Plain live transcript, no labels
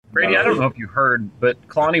Brady, I don't know if you heard, but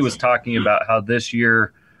Kalani was talking about how this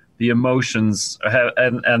year the emotions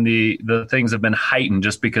and the things have been heightened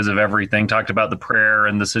just because of everything. Talked about the prayer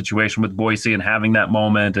and the situation with Boise and having that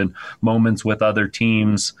moment and moments with other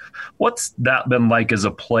teams. What's that been like as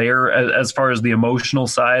a player, as far as the emotional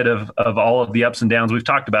side of all of the ups and downs? We've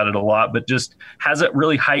talked about it a lot, but just has it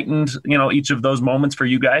really heightened, each of those moments for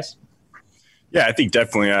you guys? Yeah, I think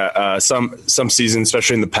definitely some seasons,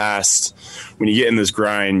 especially in the past, when you get in this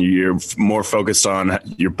grind, you're more focused on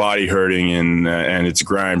your body hurting and it's a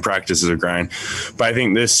grind. Practice is a grind. But I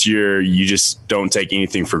think this year you just don't take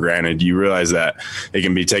anything for granted. You realize that it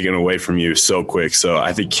can be taken away from you so quick. So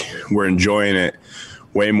I think we're enjoying it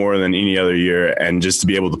way more than any other year. And just to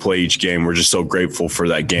be able to play each game, we're just so grateful for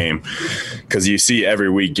that game, because you see every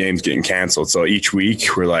week games getting canceled. So each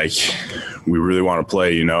week we're like, we really want to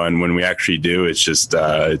play, and when we actually do, it's just,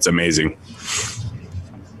 it's amazing.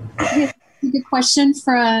 Good question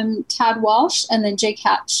from Tad Walsh and then Jake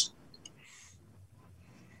Hatch.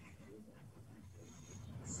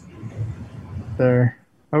 There.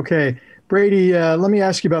 Okay. Brady, let me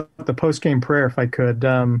ask you about the post-game prayer, if I could.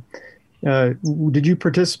 Did you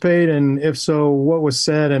participate? And if so, what was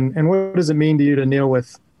said? And what does it mean to you to kneel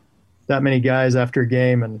with that many guys after a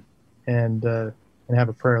game and have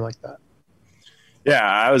a prayer like that? Yeah,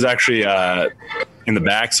 I was actually in the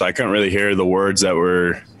back, so I couldn't really hear the words that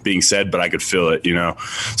were being said, but I could feel it.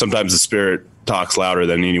 Sometimes the Spirit talks louder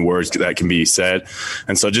than any words that can be said.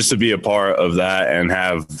 And so just to be a part of that and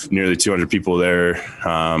have nearly 200 people there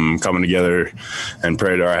coming together and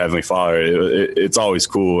pray to our Heavenly Father, it's always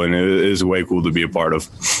cool, and it is way cool to be a part of.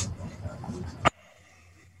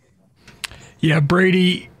 Yeah,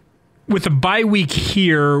 Brady, with a bye week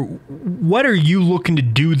here, what are you looking to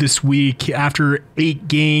do this week after 8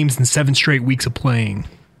 games and 7 straight weeks of playing?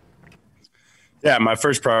 Yeah, my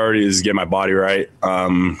first priority is get my body right,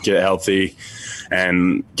 get healthy,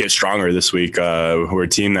 and get stronger this week. We're a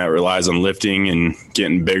team that relies on lifting and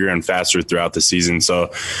getting bigger and faster throughout the season. So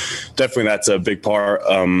definitely that's a big part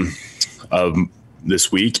of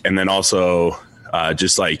this week. And then also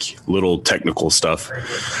just like little technical stuff.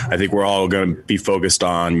 I think we're all going to be focused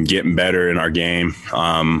on getting better in our game.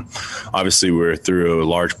 Obviously, we're through a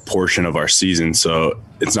large portion of our season, so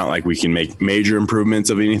it's not like we can make major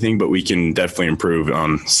improvements of anything, but we can definitely improve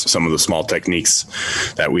on some of the small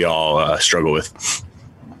techniques that we all struggle with.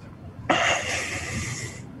 All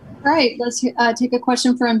right, let's take a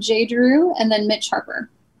question from Jay Drew and then Mitch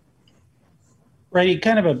Harper. Brady,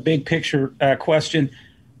 kind of a big picture question.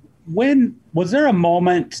 When was there a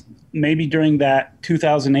moment maybe during that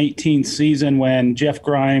 2018 season when Jeff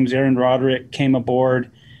Grimes, Aaron Roderick came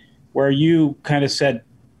aboard where you kind of said,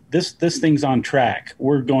 this thing's on track,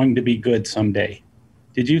 we're going to be good someday?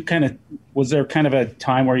 Was there kind of a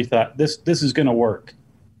time where you thought this is going to work?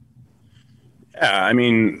 Yeah, I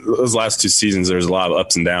mean, those last 2 seasons, there's a lot of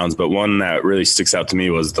ups and downs, but one that really sticks out to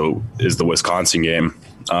me is the Wisconsin game.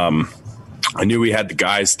 I knew we had the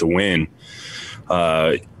guys to win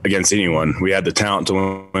against anyone. We had the talent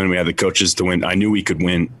to win. We had the coaches to win. I knew we could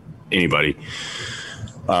win anybody.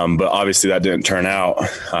 But obviously that didn't turn out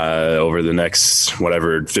over the next,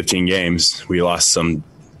 15 games. We lost some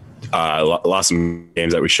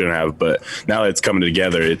games that we shouldn't have. But now that it's coming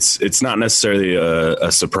together, it's not necessarily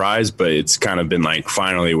a surprise, but it's kind of been like,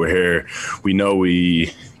 finally we're here. We know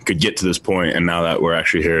we could get to this point, and now that we're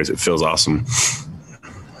actually here, it feels awesome.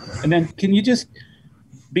 And then can you just –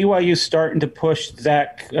 BYU starting to push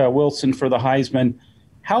Zach Wilson for the Heisman.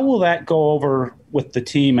 How will that go over with the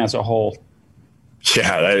team as a whole?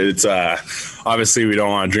 Yeah, it's obviously we don't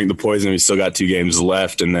want to drink the poison. We still got 2 games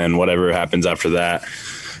left, and then whatever happens after that.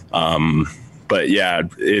 But yeah,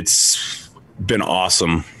 it's been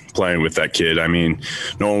awesome playing with that kid. I mean,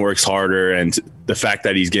 no one works harder, and the fact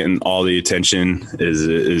that he's getting all the attention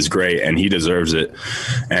is great, and he deserves it.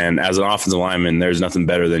 And as an offensive lineman, there's nothing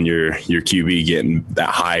better than your QB getting that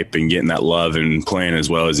hype and getting that love and playing as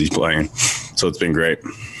well as he's playing. So it's been great.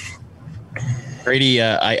 Brady,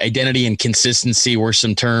 identity and consistency were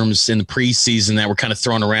some terms in the preseason that were kind of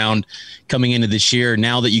thrown around coming into this year.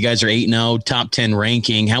 Now that you guys are 8-0, top 10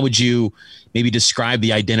 ranking, how would you maybe describe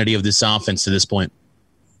the identity of this offense to this point?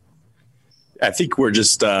 I think we're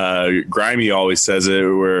just Grimey always says it.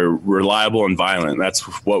 We're reliable and violent. That's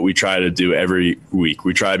what we try to do every week.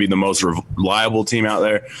 We try to be the most reliable team out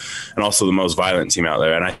there and also the most violent team out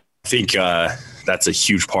there. And I think that's a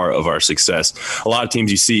huge part of our success. A lot of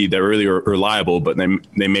teams you see, they're really reliable, but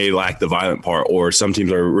they may lack the violent part, or some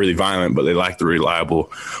teams are really violent, but they lack the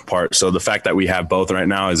reliable part. So the fact that we have both right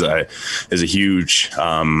now is a huge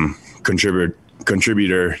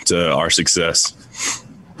contributor to our success.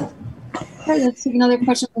 Okay, let's take another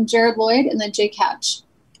question from Jared Lloyd and then Jake Hatch.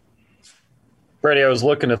 Brady, I was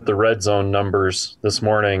looking at the red zone numbers this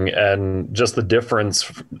morning and just the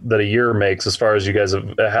difference that a year makes as far as you guys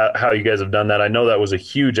have, how you guys have done that. I know that was a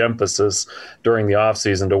huge emphasis during the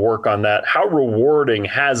offseason to work on that. How rewarding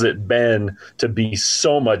has it been to be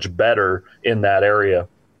so much better in that area?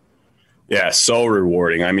 Yeah, so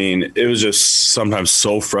rewarding. I mean, it was just sometimes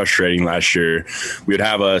so frustrating last year. We'd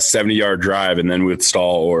have a 70-yard drive and then we'd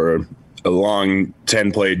stall, or a long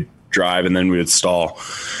 10-play drive and then we would stall.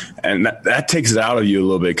 And that takes it out of you a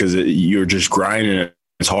little bit because you're just grinding it.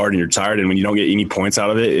 It's hard and you're tired. And when you don't get any points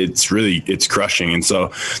out of it, it's crushing. And so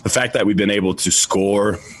the fact that we've been able to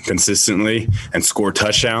score consistently and score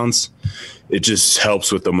touchdowns, it just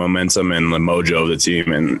helps with the momentum and the mojo of the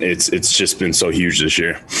team. And it's just been so huge this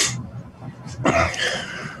year.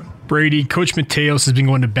 Brady, Coach Mateos has been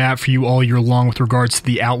going to bat for you all year long with regards to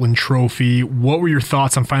the Outland Trophy. What were your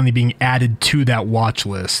thoughts on finally being added to that watch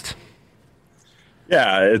list?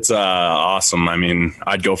 Yeah, it's awesome. I mean,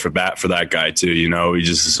 I'd go for bat for that guy too. You know, we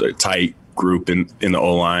just a tight group in the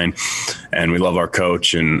O-line, and we love our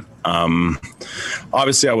coach. And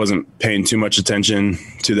obviously I wasn't paying too much attention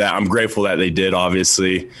to that. I'm grateful that they did,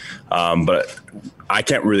 obviously, but I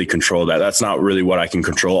can't really control that. That's not really what I can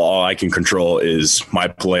control. All I can control is my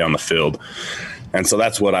play on the field. And so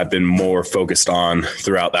that's what I've been more focused on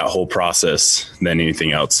throughout that whole process than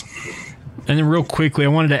anything else. And then real quickly, I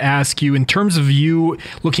wanted to ask you, in terms of you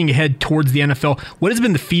looking ahead towards the NFL, what has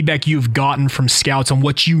been the feedback you've gotten from scouts on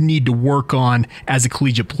what you need to work on as a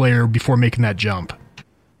collegiate player before making that jump?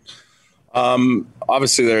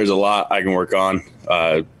 Obviously, there's a lot I can work on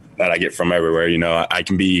that I get from everywhere. You know, I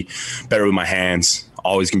can be better with my hands,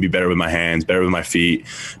 always can be better with my hands, better with my feet,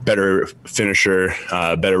 better finisher,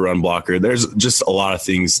 better run blocker. There's just a lot of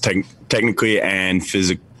things technically and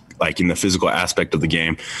physically, like in the physical aspect of the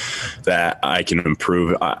game, that I can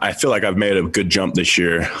improve. I feel like I've made a good jump this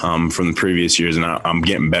year from the previous years, and I'm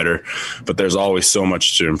getting better, but there's always so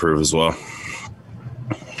much to improve as well.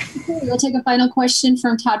 Okay, we'll take a final question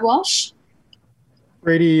from Todd Walsh.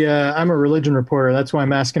 Brady, I'm a religion reporter. That's why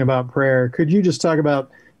I'm asking about prayer. Could you just talk about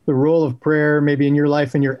the role of prayer maybe in your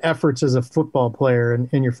life and your efforts as a football player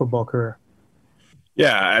in your football career?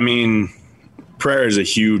 Yeah, I mean, prayer is a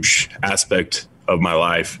huge aspect of my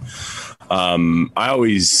life. I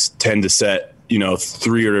always tend to set,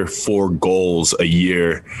 3 or 4 goals a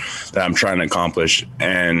year that I'm trying to accomplish.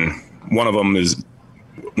 And one of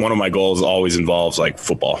my goals always involves like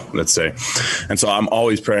football, let's say. And so I'm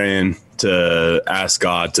always praying to ask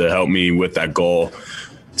God to help me with that goal,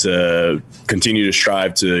 to continue to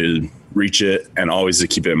strive to reach it and always to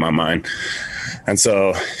keep it in my mind. And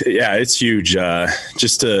so, yeah, it's huge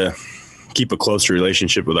just to keep a closer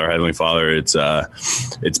relationship with our Heavenly Father.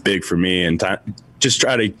 It's big for me, and just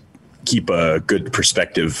try to keep a good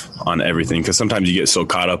perspective on everything, because sometimes you get so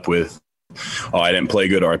caught up with, I didn't play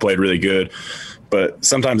good or I played really good. But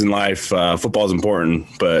sometimes in life, football is important,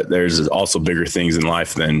 but there's also bigger things in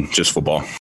life than just football.